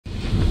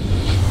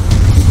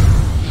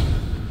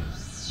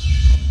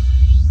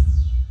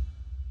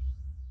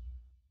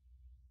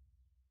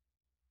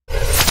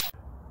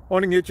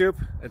Morning YouTube,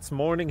 it's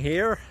morning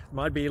here. It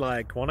might be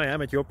like 1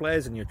 a.m. at your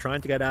place and you're trying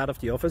to get out of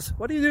the office.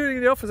 What are you doing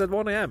in the office at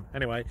 1 a.m.?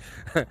 Anyway,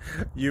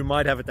 you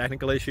might have a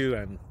technical issue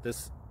and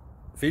this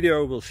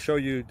video will show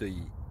you the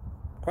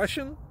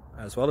question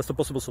as well as the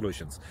possible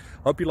solutions.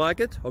 Hope you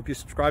like it, hope you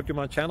subscribe to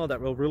my channel.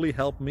 That will really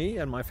help me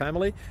and my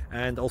family,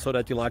 and also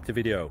that you like the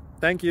video.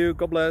 Thank you,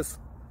 God bless.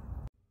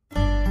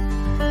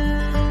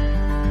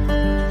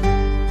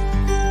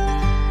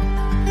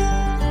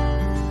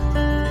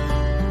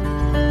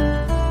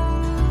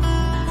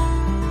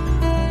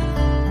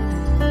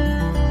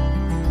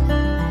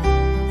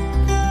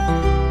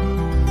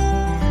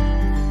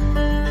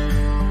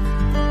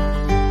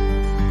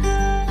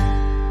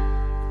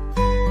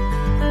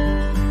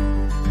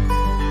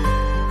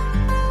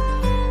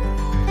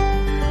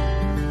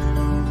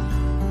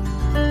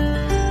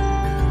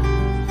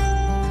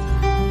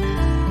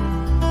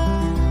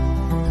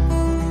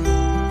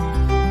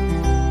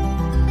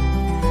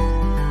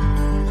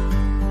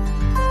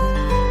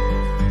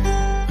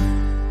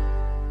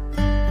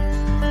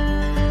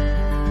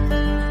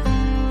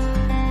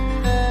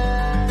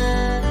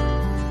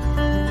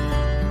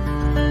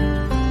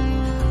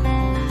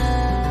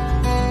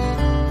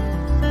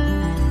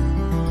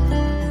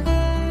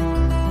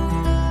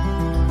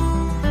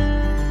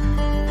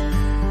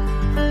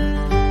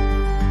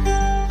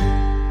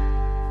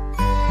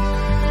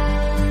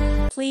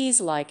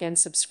 Please like and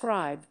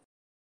subscribe.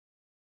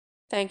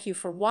 Thank you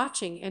for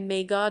watching, and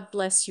may God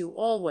bless you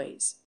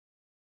always.